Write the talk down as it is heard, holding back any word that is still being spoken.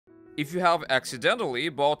If you have accidentally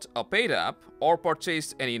bought a paid app or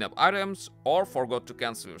purchased any in-app items or forgot to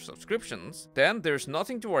cancel your subscriptions, then there's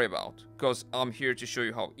nothing to worry about, because I'm here to show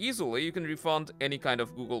you how easily you can refund any kind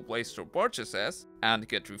of Google Play Store purchases and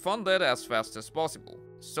get refunded as fast as possible.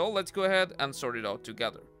 So let's go ahead and sort it out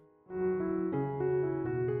together.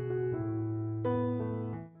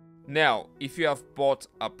 Now, if you have bought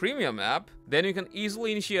a premium app, then you can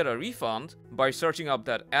easily initiate a refund by searching up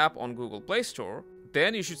that app on Google Play Store.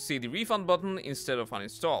 Then you should see the refund button instead of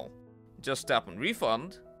uninstall. Just tap on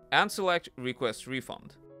refund and select request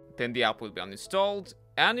refund. Then the app will be uninstalled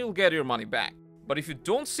and you'll get your money back. But if you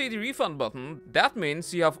don't see the refund button, that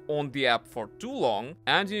means you have owned the app for too long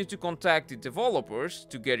and you need to contact the developers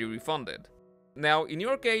to get you refunded. Now, in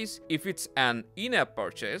your case, if it's an in-app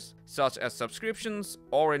purchase, such as subscriptions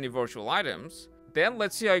or any virtual items, then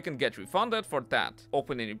let's see how you can get refunded for that.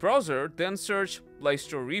 Open any browser, then search Play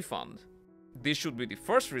Store Refund. This should be the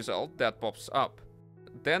first result that pops up.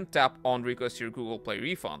 Then tap on Request your Google Play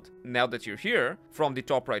Refund. Now that you're here, from the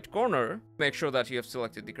top right corner, make sure that you have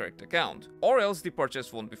selected the correct account, or else the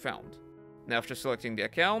purchase won't be found. Now after selecting the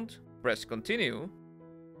account, press Continue,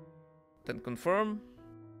 then Confirm.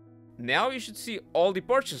 Now you should see all the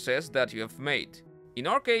purchases that you have made. In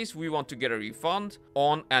our case, we want to get a refund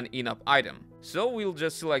on an in-app item. So we'll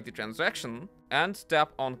just select the transaction and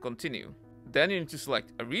tap on Continue. Then you need to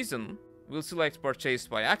select a reason. We'll select Purchased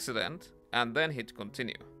by Accident and then hit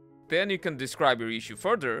Continue. Then you can describe your issue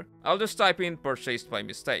further. I'll just type in Purchased by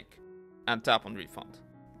Mistake and tap on Refund.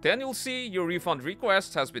 Then you'll see your refund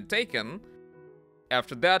request has been taken.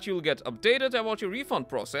 After that, you'll get updated about your refund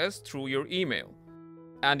process through your email.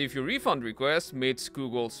 And if your refund request meets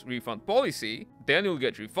Google's refund policy, then you'll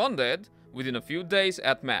get refunded within a few days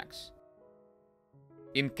at max.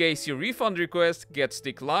 In case your refund request gets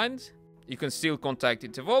declined, you can still contact the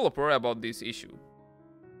developer about this issue.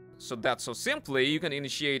 So that's so simply you can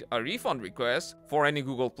initiate a refund request for any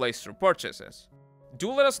Google Play Store purchases.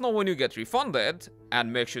 Do let us know when you get refunded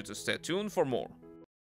and make sure to stay tuned for more.